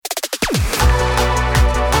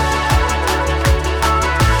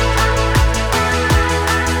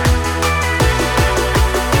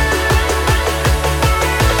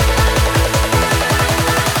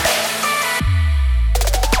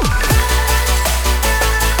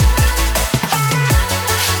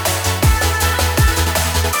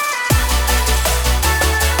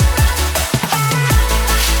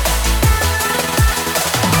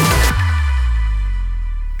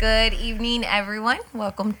everyone.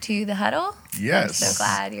 Welcome to the Huddle. Yes. I'm so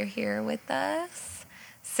glad you're here with us.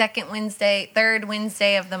 Third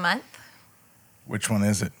Wednesday of the month. Which one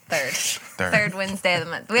is it? Third Wednesday of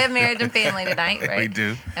the month. We have marriage and family tonight, right? We do.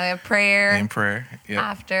 And we have prayer. And prayer. Yep.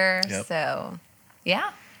 After. Yep. So,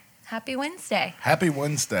 yeah. Happy Wednesday. Happy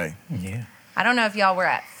Wednesday. Yeah. I don't know if y'all were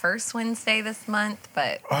at first Wednesday this month,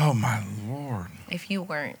 but Oh, my Lord. if you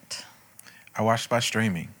weren't. I watched by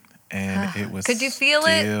streaming, and it was. Could you feel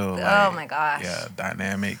it? still, Oh, my gosh. Yeah,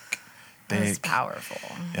 dynamic, It was thick. powerful.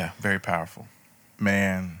 Yeah, very powerful.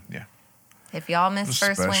 Man. Yeah. If y'all It missed was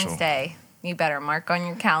first special. Wednesday, you better mark on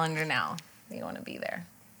your calendar now. You want to be there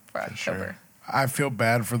for October. sure. I feel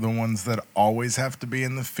bad for the ones that always have to be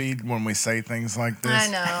in the feed when we say things like this. I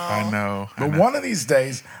know. I know. But one of these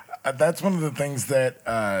days, that's one of the things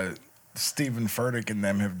that Stephen Furtick and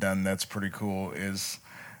them have done that's pretty cool is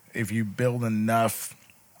if you build enough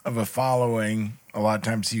of a following, a lot of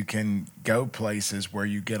times you can go places where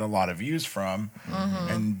you get a lot of views from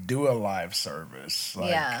and do a live service. Like,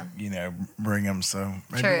 Yeah. bring them. So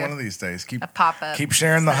maybe True. one of these days, A pop-up. keep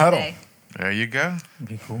sharing the Huddle. Sunday. There you go.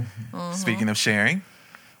 Be cool. Speaking of sharing,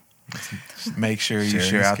 make sure you Sharing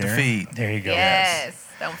share is out the caring. feed. There you go. Yes.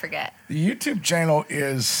 Don't forget. The YouTube channel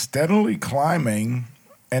is steadily climbing,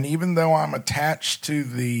 and even though I'm attached to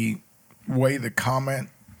the way the comment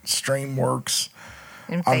stream works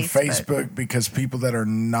And on Facebook because people that are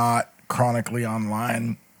not chronically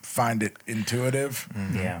online find it intuitive,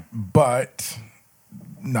 Yeah. but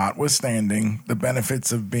notwithstanding, the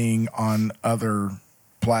benefits of being on other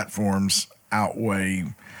platforms outweigh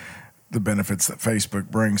the benefits that Facebook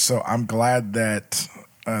brings. So I'm glad that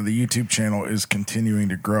the YouTube channel is continuing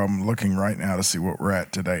to grow. I'm looking right now to see what we're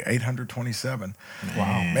at today. 827. Wow.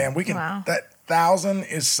 Man, we can, Wow. that 1,000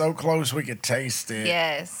 is so close we could taste it.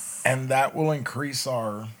 Yes. And that will increase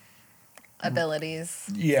our, Abilities.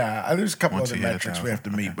 there's a couple Once other you hit metrics 1,000, we have to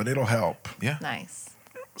meet, but it'll help. Yeah. Nice.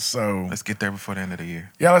 So, Let's get there before the end of the year.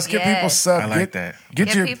 let's get Yes. people sub. I like that. Get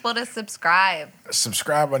Get your people to subscribe.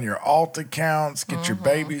 subscribe on your alt accounts. Get your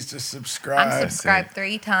babies to subscribe. I'm subscribed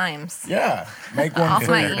 3 times. Yeah, make one Off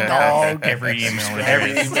for my your email. dog. Every email.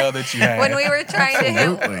 Every email that you have. When we were trying to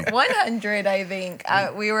Absolutely. hit 100, I think,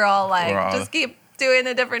 we were all like, We're all- just keep doing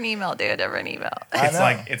a different email. Do a different email. I It's know.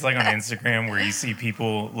 like on Instagram where you see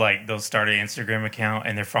people like they'll start an Instagram account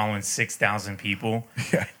and they're following 6,000 people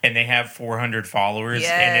Yeah. and they have 400 followers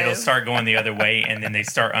and it'll Yes. start going the other way and then they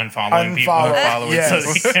start unfollowing people Unfollow. Yes.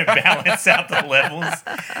 so they can balance out the levels.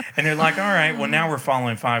 And they're like, all right, well now we're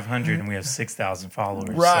following 500 and we have 6,000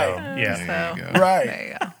 followers. Right. So, yeah. There you So, go. Right. there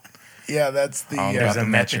you go. Yeah, that's the. All There's about a the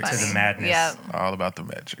method metrics. to the madness. Yeah. All about the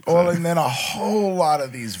metrics. Well, and then a whole lot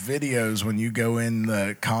of these videos, when you go in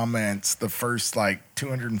the comments, the first like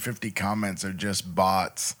 250 comments are just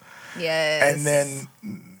bots. Yes. And then,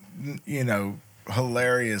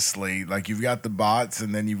 hilariously, like you've got the bots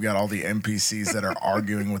and then you've got all the NPCs that are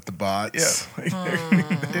arguing with the bots.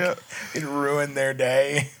 Yeah. It ruined their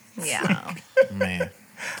day. Yeah. Man.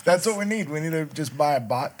 That's what we need. We need to just buy a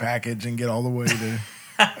bot package and get all the way to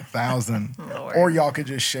 1,000. Lord. Or y'all could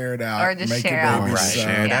just share it out. Or just make share your out. babies Right. sub.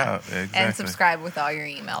 Share it Yeah. out. Exactly. And subscribe with all your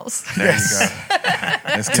emails. There you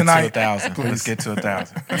go. Let's get Tonight, to 1,000. please. Let's get to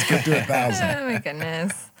 1,000. Let's get to 1,000. Oh, my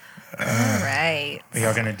goodness. All right. Are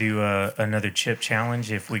y'all going to do another chip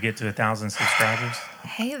challenge if we get to 1,000 subscribers?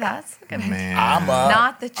 Hey, that's a good Man. I'm up.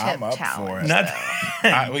 Not the chip I'm up for challenge. it.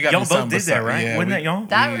 Not, we got y'all both did that, right? Yeah, Wasn't that y'all?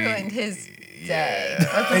 That we- ruined his day. It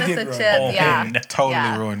Wasn't did this a ruin chip? Oh, Yeah. and Totally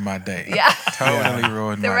Yeah. ruined my day. Yeah. Totally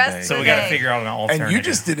ruined The my rest day. of So we the got to day. figure out an alternative. And you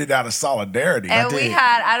just did it out of solidarity. And we did.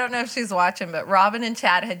 had, I don't know if she's watching, but Robin and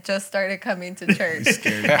Chad had just started coming to church.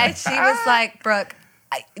 Scared. And she was like, Brooke,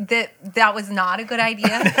 that was not a good idea.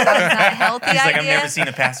 That was not a healthy He's idea. like, I've never seen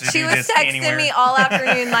a pastor She do was this texting anywhere. me all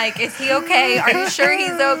afternoon, like, is he okay? Are you sure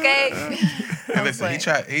he's okay? Hey, listen,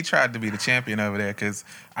 like- he tried to be the champion over there because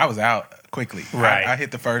I was out quickly. Right. I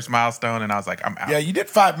hit the first milestone and I was like, I'm out. Yeah, you did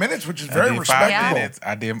 5 minutes, which is I very did respectable. 5 minutes.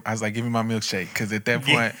 I was like, give me my milkshake because at that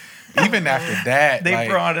point, even after that, They like,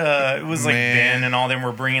 brought it was like man. Ben and all them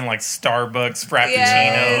were bringing like Starbucks Frappuccinos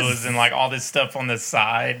Yes. and like all this stuff on the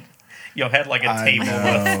side. Y'all had like a I table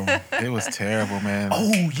with. know. it was terrible, man.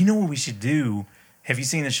 Oh, you know what we should do? Have you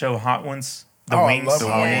seen the show Hot Ones? The Oh, I Wings. love the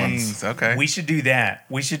Hot wings. Okay. We should do that.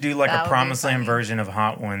 We should do like That a would be Promised Land funny. version of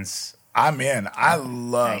Hot Ones. I'm in. I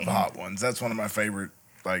love Right. Hot Ones. That's one of my favorite.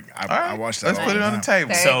 Like, I All right, watch that let's all put the it on the time.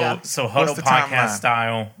 table. There you go. So Huddle the podcast timeline?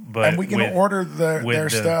 style, but And we can with, order with their the-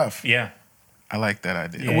 stuff. Yeah, I like that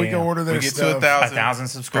idea. Yeah. We can order their We get stuff. to 1,000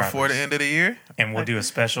 subscribers before the end of the year. and we'll do a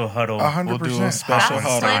special Huddle. 100%. We'll do a special Hot That's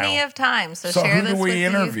Ones huddle. plenty of time. So, So share who do this we with the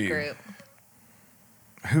interview? youth group.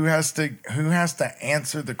 who has to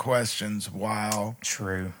answer the questions while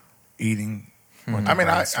True. eating? When I mean,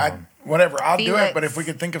 I brainstorm. whatever. I'll do Felix. it. But if we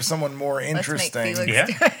could think of someone more Let's make interesting, Felix Yeah.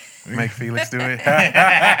 do it. Make Felix do it.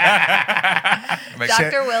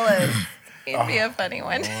 Dr. Willis. He'd be a funny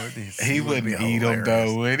one. He would be wouldn't eat them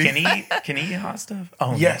though, would he? Can he eat hot stuff?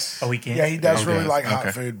 Oh, no. yes. Oh, he can. Yeah, he does Oh, really does. like hot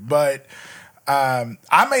Okay. food. But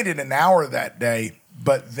I made it an hour that day.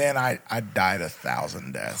 But then I died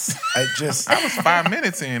 1,000 deaths. I just I was 5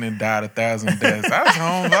 minutes in and died 1,000 deaths. I was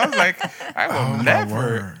home. I was like, I will Oh, my never,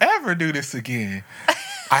 word. ever do this again.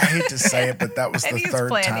 I hate to say it, but that was And the he's third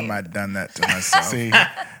planning. time I'd done that to myself. See,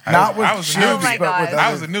 Not with I was chips, Oh my but with gosh. I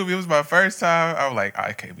other. was a newbie. It was my first time. I was like, oh,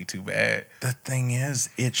 it can't be too bad. The thing is,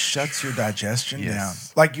 it shuts your digestion Yes.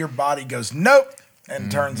 down. Like your body goes, nope, and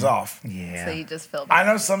turns off. Yeah. So you just feel I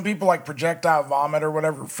know some people like projectile vomit or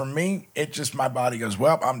whatever. For me, it just my body goes,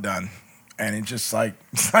 well, I'm done. And it just like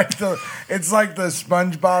it's like the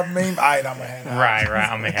SpongeBob meme. All right, I'm gonna head out. Right.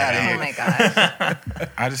 I'm gonna have Oh it. my gosh.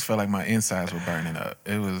 I just felt like my insides were burning up.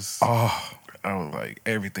 It was, I was like,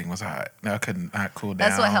 everything was hot. I couldn't not cool down.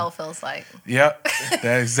 That's what hell feels like. Yep, that's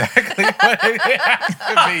exactly what it has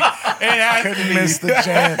to be. It has to Couldn't be. miss the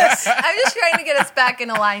chance. I'm just trying to get us back in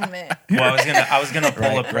alignment. Well, I was gonna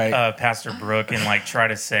pull up Right. Pastor Brooke and like try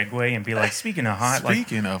to segue and be like, speaking of hot,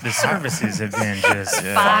 Speaking of the hot. services have been just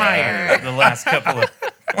Fire. fire the last couple of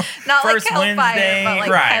Not first like hellfire, Wednesday, but like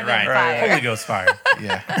right, heaven right, fire. Holy Ghost fire,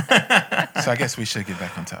 Yeah. So I guess we should get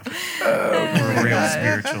back on topic. we're real God.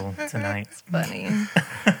 spiritual tonight. Funny.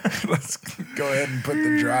 Let's go ahead and put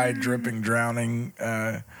the dry, dripping, drowning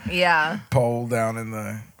Yeah. poll down in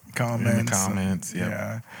the comments. Yep.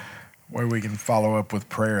 Yeah. Where we can follow up with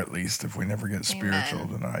prayer at least if we never get spiritual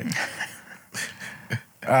tonight.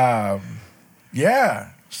 Yeah.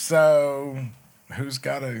 So who's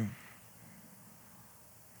got a...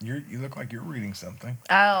 You look like you're reading something.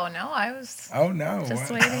 Oh, no, I was Oh, no. just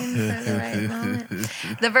What? waiting for the right moment.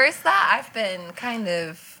 The verse that I've been kind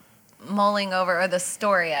of mulling over, or the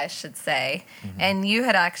story, I should say, and you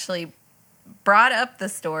had actually brought up the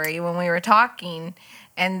story when we were talking,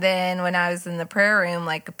 and then when I was in the prayer room,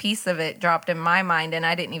 like a piece of it dropped in my mind, and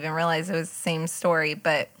I didn't even realize it was the same story,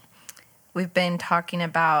 but we've been talking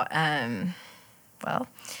about,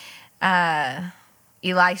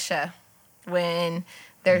 Elisha, when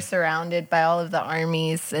they're surrounded by all of the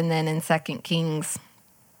armies. And then in 2 Kings,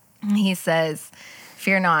 he says,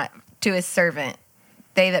 fear not, to his servant,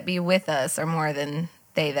 they that be with us are more than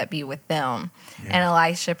they that be with them. Yeah. And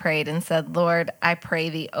Elisha prayed and said, Lord, I pray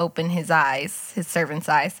thee, open his eyes, his servant's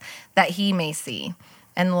eyes, that he may see.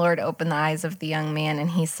 And the Lord opened the eyes of the young man,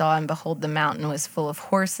 and he saw, and behold, the mountain was full of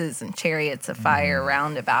horses and chariots of fire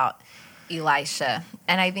round about Elisha.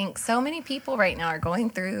 And I think so many people right now are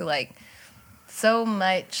going through like so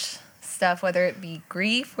much stuff, whether it be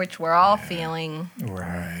grief, which we're all feeling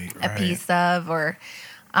Right. a piece of, or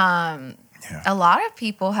a lot of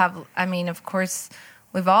people have, I mean, of course,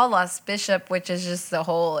 we've all lost Bishop, which is just the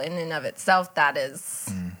whole in and of itself that is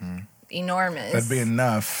enormous. That'd be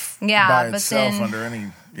enough Yeah, by but itself then under any...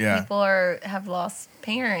 Yeah. People have lost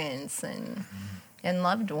parents and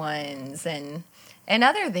loved ones and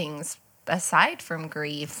other things aside from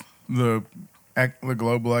grief. The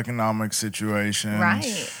global economic situation,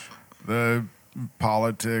 Right. the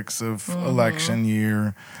politics of election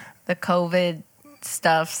year. The COVID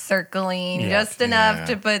stuff circling just enough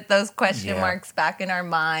to put those question marks back in our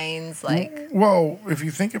minds. Like, Well, if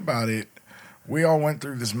you think about it, we all went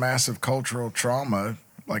through this massive cultural trauma,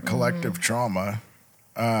 like collective trauma,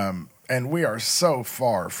 and we are so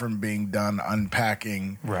far from being done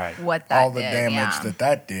unpacking Right. what that all the did, damage yeah.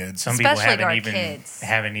 that did. Some people Especially to our haven't kids.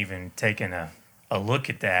 even taken a look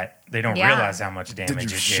at that. They don't Yeah. realize how much damage Did it you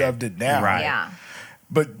did. shoved it down? Right. Yeah.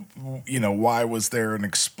 But why was there an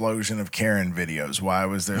explosion of Karen videos? Why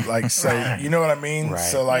was there you know what I mean? Right.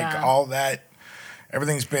 So Yeah. all that,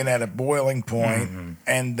 everything's been at a boiling point,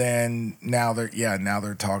 and then now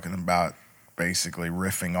they're talking about basically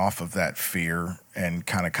riffing off of that fear and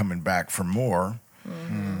kind of coming back for more.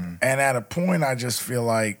 And at a point, I just feel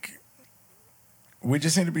like we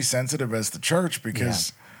just need to be sensitive as the church,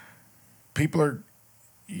 because people are.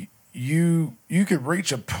 You could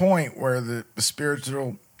reach a point where the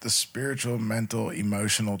spiritual, mental,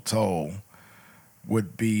 emotional toll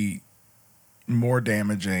would be more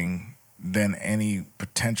damaging than any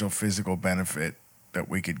potential physical benefit that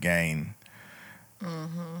we could gain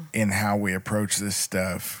in how we approach this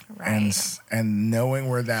stuff. Right. And knowing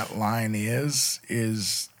where that line is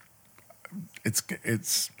it's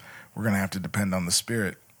we're going to have to depend on the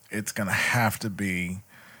Spirit. It's going to have to be,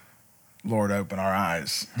 Lord, open our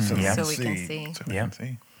eyes so, So we we can see. So we Yeah. can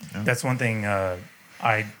see. Yeah. That's one thing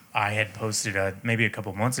I had posted maybe a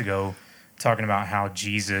couple months ago talking about how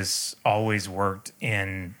Jesus always worked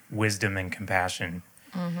in wisdom and compassion.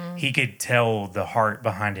 Mm-hmm. He could tell the heart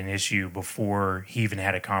behind an issue before he even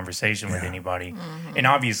had a conversation with anybody. Mm-hmm. And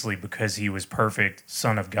obviously, because he was perfect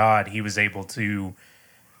Son of God, he was able to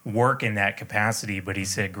work in that capacity. But he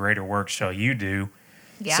said, greater work shall you do.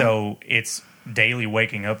 Yeah. So it's daily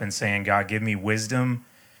waking up and saying, God, give me wisdom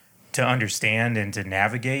to understand and to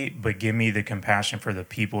navigate, but give me the compassion for the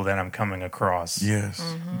people that I'm coming across. Yes.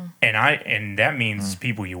 Mm-hmm. And that means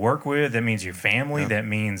people you work with, that means your family, that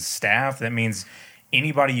means staff, that means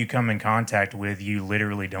anybody you come in contact with, you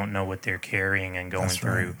literally don't know what they're carrying and going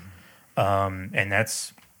through. Right. And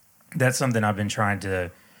that's something I've been trying to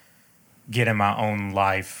get in my own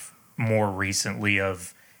life more recently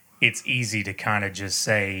of it's easy to kind of just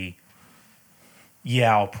say,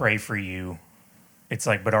 yeah, I'll pray for you. It's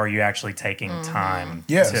like, but are you actually taking time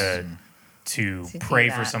to pray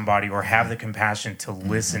for somebody or have the compassion to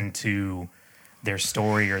listen to their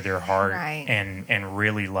story or their heart and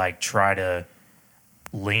really like try to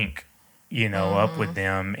link, up with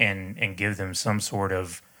them and give them some sort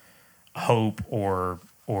of hope or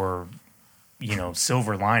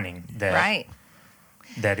silver lining that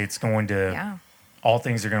it's going to all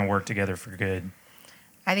things are going to work together for good.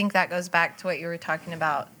 I think that goes back to what you were talking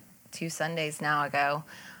about 2 Sundays now ago.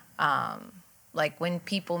 Like when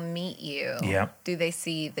people meet you, do they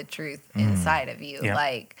see the truth inside of you?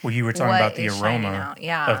 Like, well, you were talking about the aroma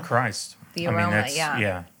of Christ. The aroma,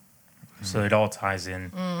 So it all ties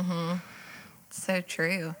in. Mm-hmm. So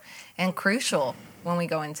true and crucial when we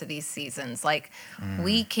go into these seasons. Like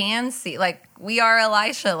we can see, like we are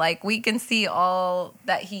Elisha, like we can see all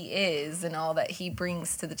that he is and all that he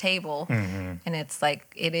brings to the table. Mm-hmm. And it's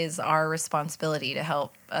like, it is our responsibility to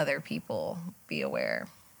help other people be aware.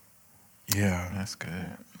 Yeah, that's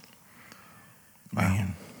good.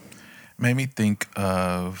 Man. Made me think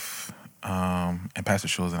of, and Pastor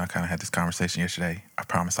Schultz and I kind of had this conversation yesterday. I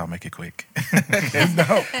promise I'll make it quick.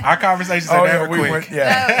 No, our conversations are never quick.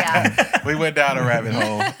 We went down a rabbit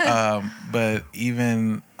hole. But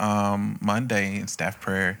even Monday in staff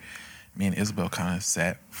prayer, me and Isabel kind of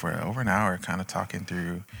sat for over an hour kind of talking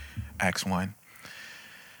through Acts 1.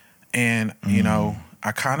 And,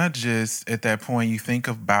 I kind of just, at that point, you think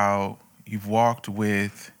about, you've walked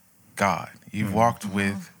with God. You've walked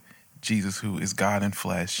with Jesus, who is God in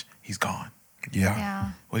flesh. He's gone.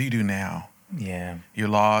 Yeah. What do you do now? Yeah. You're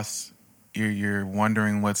lost. You're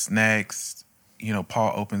wondering what's next.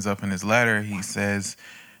 Paul opens up in his letter. He says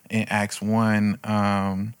in Acts 1,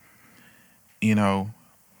 all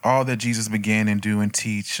that Jesus began and do and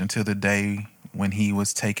teach until the day when he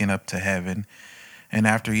was taken up to heaven. And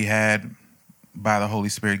after he had, by the Holy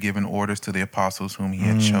Spirit, given orders to the apostles whom he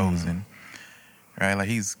had chosen. Right? Like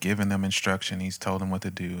he's given them instruction. He's told them what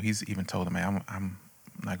to do. He's even told them, man, I'm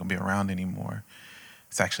not going to be around anymore.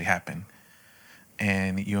 It's actually happened.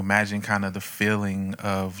 And you imagine kind of the feeling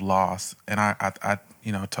of loss. And I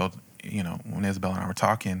told, when Isabel and I were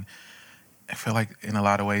talking, I feel like in a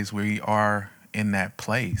lot of ways we are in that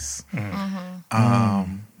place.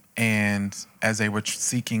 And as they were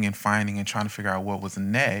seeking and finding and trying to figure out what was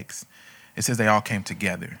next, it says they all came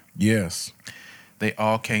together. Yes. They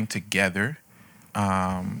all came together.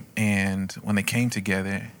 And when they came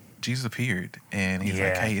together, Jesus appeared and he's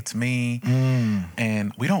like, hey, it's me.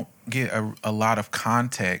 And we don't get a lot of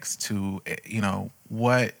context to,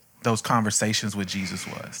 what those conversations with Jesus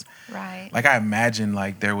was. Right. Like I imagine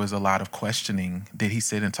like there was a lot of questioning. Did he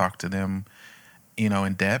sit and talk to them,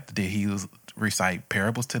 in depth? Did he recite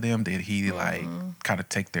parables to them? Did he like kind of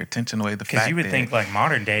take their attention away? Because you would think like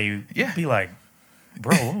modern day, you'd be like,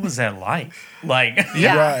 bro, what was that like? Like,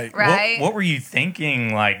 right. What were you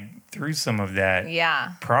thinking like through some of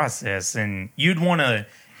that process? And you'd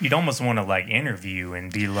almost want to like interview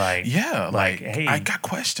and be like, hey, I got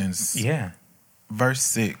questions. Yeah. Verse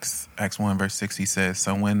 6, Acts 1, verse 6, he says,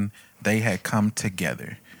 so when they had come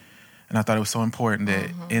together, and I thought it was so important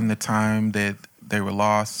that in the time that they were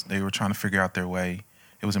lost, they were trying to figure out their way,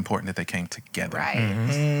 it was important that they came together.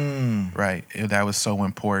 Right. Right. That was so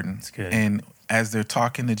important. That's good. And as they're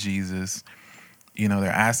talking to Jesus, they're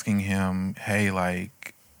asking him, hey,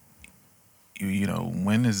 like,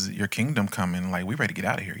 when is your kingdom coming? Like, we ready to get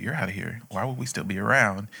out of here. You're out of here. Why would we still be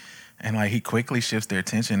around? And like, he quickly shifts their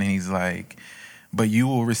attention and he's like, but you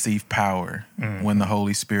will receive power when the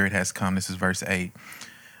Holy Spirit has come. This is verse 8.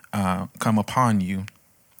 Come upon you,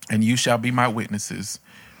 and you shall be my witnesses,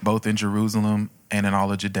 both in Jerusalem and in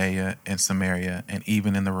all of Judea and Samaria, and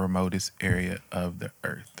even in the remotest area of the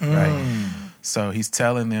earth. Right? So he's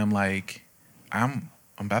telling them, like, I'm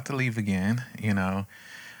about to leave again, and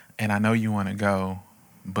I know you want to go,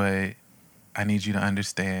 but I need you to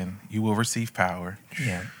understand you will receive power.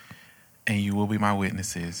 Yeah. And you will be my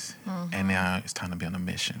witnesses. And now it's time to be on a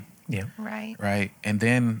mission. Yeah. Right. Right. And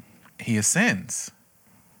then he ascends.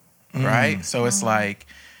 Right. So it's like,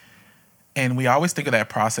 and we always think of that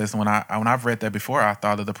process. When I've read that before, I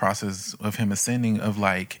thought of the process of him ascending of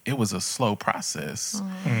like, it was a slow process,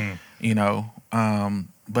 you know?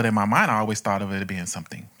 But in my mind, I always thought of it being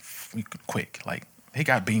something quick. Like he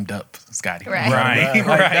got beamed up, Scotty. Right. Like,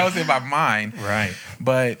 that was in my mind. Right.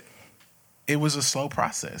 But it was a slow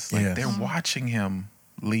process. Like they're watching him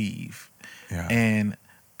leave. Yeah. And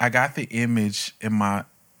I got the image in my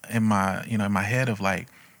head of like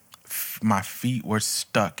my feet were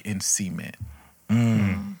stuck in cement.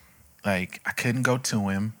 Like I couldn't go to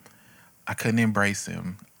him. I couldn't embrace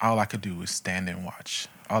him. All I could do was stand and watch.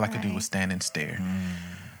 All I could do was stand and stare.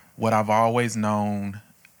 What I've always known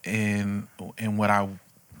and what I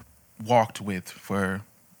walked with for,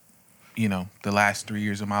 you know, the last 3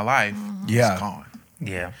 years of my life is gone.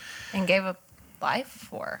 Yeah. And gave up life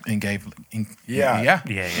for. And gave Yeah.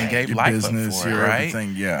 And gave Your life business, up for it, your right?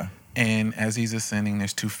 everything, yeah. And as he's ascending,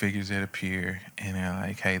 there's two figures that appear, and they're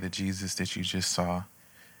like, hey, the Jesus that you just saw,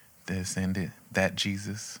 that ascended, that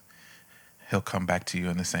Jesus, he'll come back to you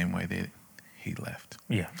in the same way that he left.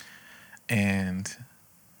 Yeah. And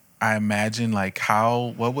I imagine like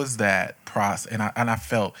what was that process? And I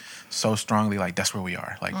felt so strongly like that's where we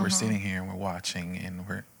are. Like we're sitting here and we're watching and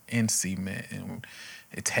we're in cement and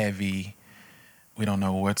it's heavy. We don't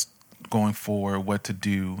know what's going forward, what to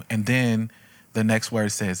do. And then the next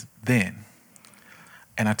word says, then.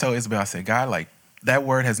 And I told Isabel, I said, God, like that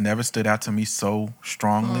word has never stood out to me so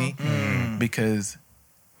strongly because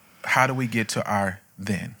how do we get to our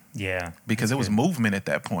then? Yeah. Because it was movement at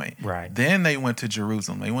that point. Right. Then they went to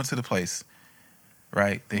Jerusalem. They went to the place,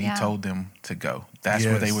 right, that he told them to go. That's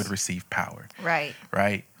where they would receive power. Right.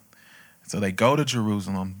 Right? So they go to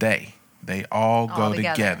Jerusalem. They all go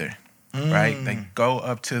together. Right? They go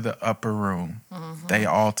up to the upper room. They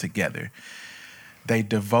all together. They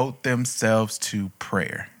devote themselves to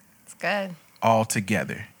prayer. It's good. All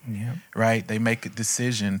together. Yeah. Right? They make a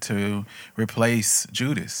decision to replace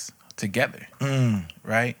Judas together.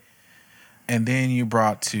 Right? And then you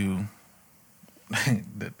brought to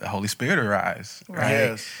the Holy Spirit arrives. Right?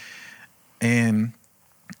 Yes. And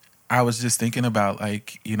I was just thinking about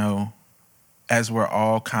like, you know, as we're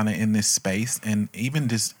all kind of in this space and even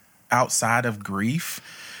just outside of grief,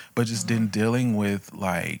 but just then dealing with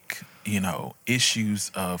like, you know,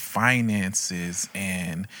 issues of finances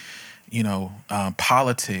and, you know,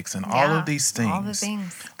 politics and all of these things, all the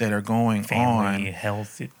things that are going family, on.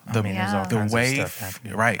 health. The There's all kinds way, of stuff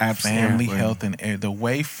happening. right? Absolutely. Family, health, and the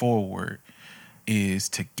way forward is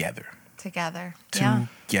together. together.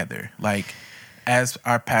 Together. Like, as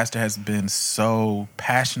our pastor has been so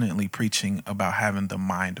passionately preaching about having the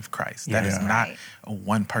mind of Christ. That is not a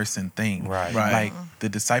one-person thing. Right. Like, the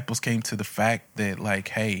disciples came to the fact that, like,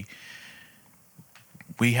 hey,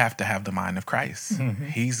 we have to have the mind of Christ.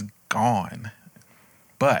 He's gone.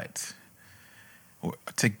 But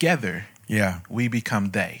together, we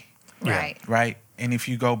become they. Right. Right? And if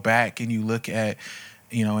you go back and you look at,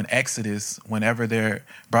 you know, in Exodus, whenever they're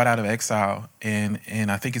brought out of exile, and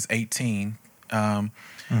I think it's 18,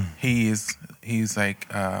 he's like,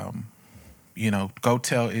 you know, go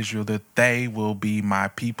tell Israel that they will be my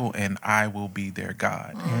people and I will be their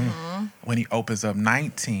God. When he opens up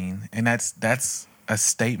 19, and that's a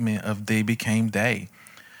statement of they became they.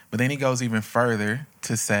 But then he goes even further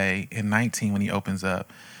to say in 19, when he opens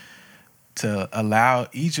up, to allow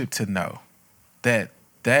Egypt to know that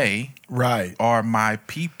they are my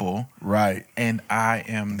people, and I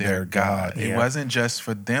am their God. It wasn't just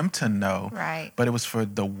for them to know, but it was for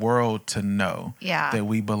the world to know that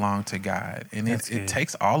we belong to God. And it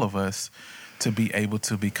takes all of us to be able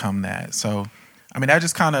to become that. So, I mean, that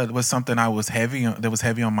just kind of was something that was heavy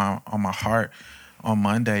on my heart on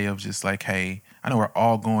Monday, of just like, hey, I know we're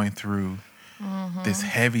all going through this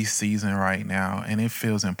heavy season right now, and it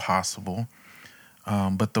feels impossible.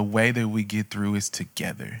 But the way that we get through is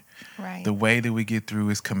together. Right. The way that we get through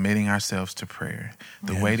is committing ourselves to prayer.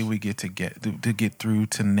 The way that we get through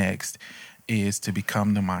to next is to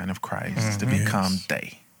become the mind of Christ, to become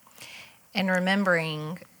they. And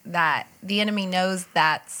remembering that the enemy knows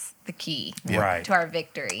that's the key to our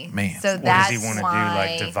victory. Man. So What that's does he want to do?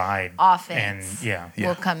 Like divide offense and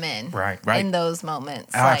will come in Right. in those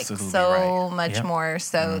moments. Absolutely like so much more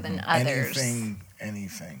so than others.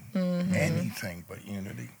 Anything but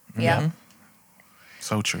unity. Yeah.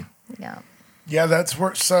 So true. Yeah. Yeah, that's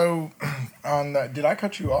where. So, on that, did I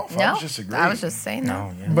cut you off? No, I was just agreeing. I was just saying that.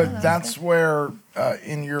 No, yeah. But that's where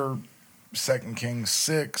in your 2 Kings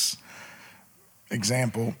 6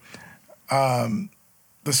 example, the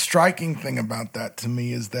striking thing about that to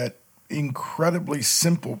me is that incredibly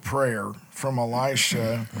simple prayer from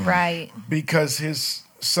Elisha. Right. Because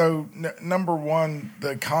number one,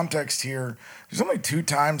 the context here, there's only 2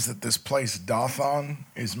 times that this place Dothan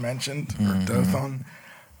is mentioned, or Dothan,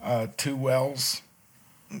 2 wells.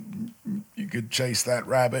 You could chase that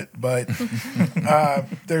rabbit, but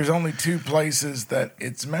there's only 2 places that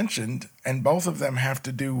it's mentioned, and both of them have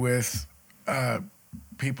to do with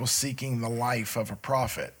people seeking the life of a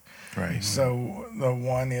prophet. Right. So the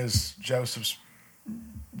one is Joseph's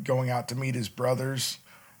going out to meet his brothers,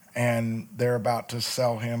 and they're about to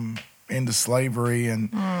sell him into slavery,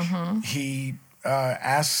 and he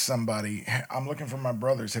asks somebody, I'm looking for my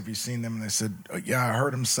brothers. Have you seen them? And they said, yeah, I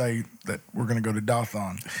heard him say that we're going to go to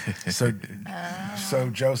Dothan. So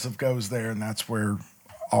Joseph goes there, and that's where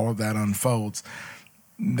all of that unfolds.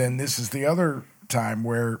 Then this is the other time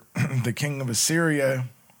where the king of Assyria,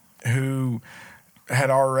 who had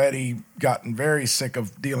already gotten very sick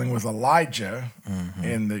of dealing with Elijah,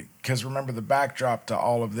 because remember the backdrop to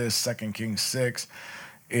all of this, 2 Kings 6,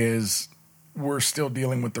 is we're still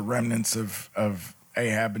dealing with the remnants of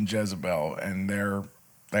Ahab and Jezebel and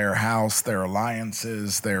their house, their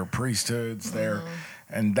alliances, their priesthoods,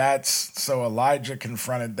 and so Elijah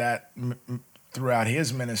confronted that throughout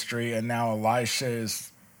his ministry, and now Elisha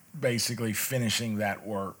is basically finishing that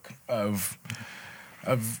work of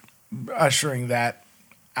ushering that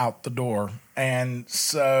out the door. And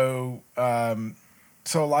so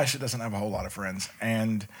Elisha doesn't have a whole lot of friends,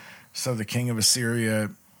 and so the king of Assyria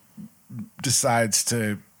decides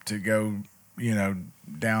to go,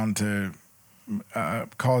 down to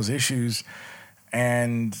cause issues,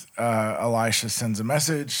 and Elisha sends a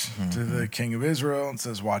message to the king of Israel and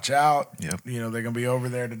says, "Watch out! Yep. They're going to be over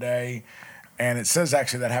there today." And it says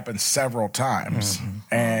actually that happened several times,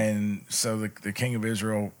 and so the king of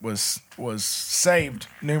Israel was saved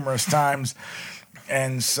numerous times,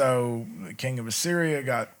 and so the king of Assyria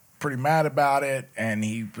got pretty mad about it, and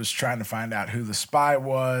he was trying to find out who the spy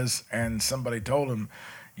was, and somebody told him,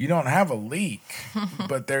 you don't have a leak,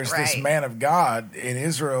 but there's this man of God in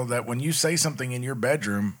Israel that when you say something in your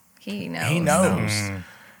bedroom, he knows.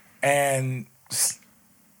 And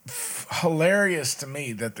hilarious to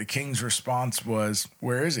me that the king's response was,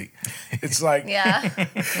 where is he? It's like,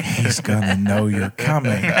 he's gonna know you're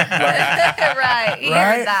coming. Right. He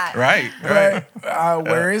heard that. Right. But,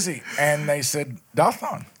 where is he? And they said,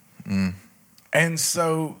 Dothan. And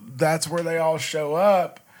so that's where they all show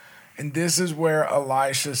up. And this is where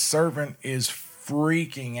Elisha's servant is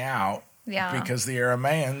freaking out. Yeah. Because the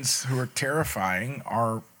Arameans, who are terrifying,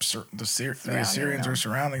 the Assyrians are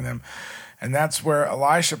surrounding them. And that's where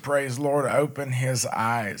Elisha prays, Lord, open his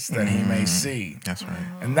eyes that he may see. That's right.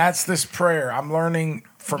 And that's this prayer. I'm learning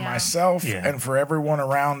for myself and for everyone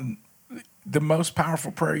around, the most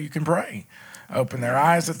powerful prayer you can pray. Open their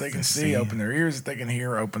eyes that they can see, open their ears that they can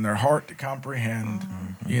hear, open their heart to comprehend.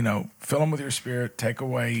 Fill them with your spirit, take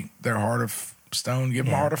away their heart of stone, give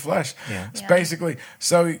them a heart of flesh. It's basically,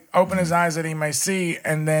 so open his eyes that he may see,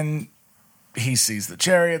 and then he sees the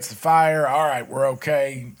chariots, the fire. All right, we're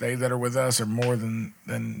okay. They that are with us are more than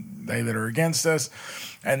they that are against us.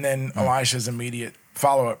 And then Elisha's immediate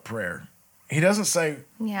follow-up prayer. He doesn't say,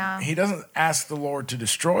 he doesn't ask the Lord to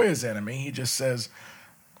destroy his enemy. He just says,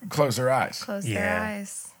 close their eyes. Close their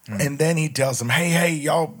eyes. And then he tells them, hey,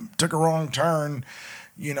 y'all took a wrong turn.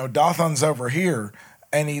 Dothan's over here.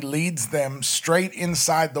 And he leads them straight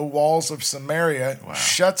inside the walls of Samaria,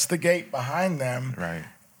 shuts the gate behind them. Right.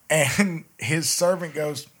 And his servant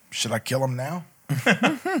goes, should I kill him now?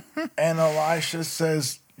 And Elisha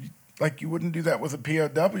says, like, you wouldn't do that with a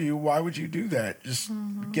POW. Why would you do that? Just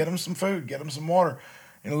get him some food, get him some water.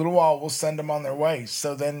 In a little while, we'll send them on their way.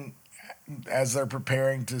 So then as they're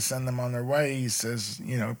preparing to send them on their way, he says,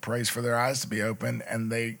 prays for their eyes to be open.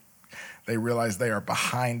 And they realize they are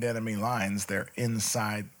behind enemy lines. They're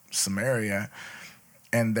inside Samaria.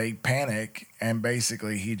 And they panic, and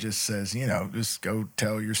basically he just says, just go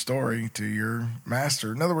tell your story to your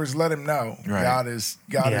master. In other words, let him know God is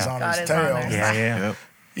on his tail.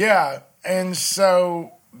 Yeah. And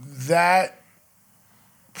so that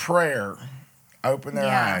prayer, open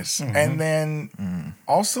their eyes. And then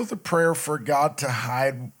also the prayer for God to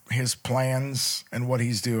hide his plans and what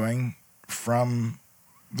he's doing from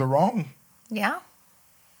the wrong. Yeah.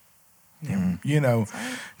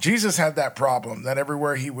 Jesus had that problem that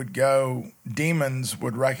everywhere he would go, demons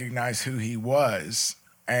would recognize who he was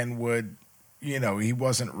and would, he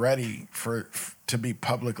wasn't ready to be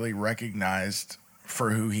publicly recognized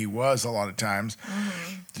for who he was a lot of times.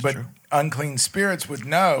 But true. unclean spirits would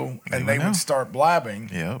know, and they would start blabbing.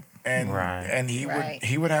 Yep. And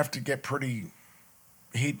he would have to get pretty.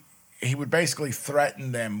 He would basically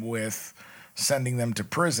threaten them with sending them to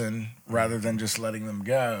prison rather than just letting them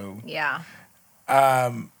go. Yeah.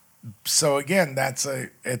 So again,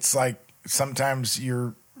 it's like sometimes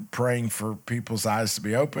you're praying for people's eyes to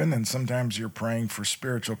be open, and sometimes you're praying for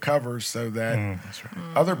spiritual cover so that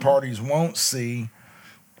other parties won't see.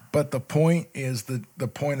 But the point is the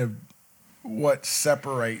point of what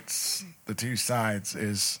separates the two sides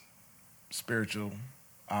is spiritual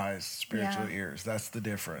eyes, spiritual ears. That's the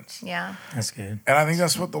difference. Yeah. That's good. And I think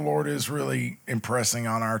that's what the Lord is really impressing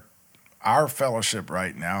on our fellowship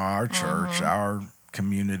right now, our church, our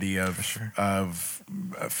community of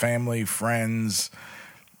family, friends,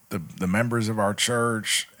 the members of our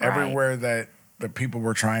church, everywhere that the people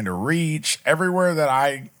we're trying to reach, everywhere that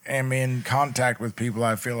I am in contact with people,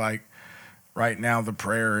 I feel like right now the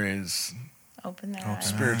prayer is open their eyes.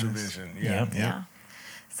 Spiritual vision. Yeah. Yeah.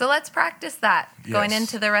 So let's practice that going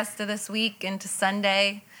into the rest of this week, into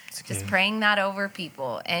Sunday. Just praying that over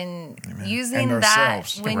people and using and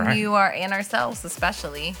that when you are in ourselves,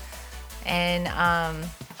 especially. And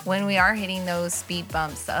when we are hitting those speed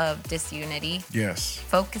bumps of disunity,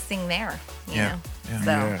 focusing there. You know? So,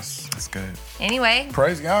 that's good. Anyway,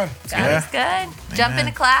 praise God. God is good. Jump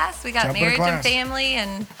into class. We got marriage and family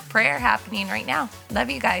and prayer happening right now. Love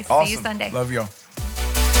you guys. Awesome. See you Sunday. Love y'all.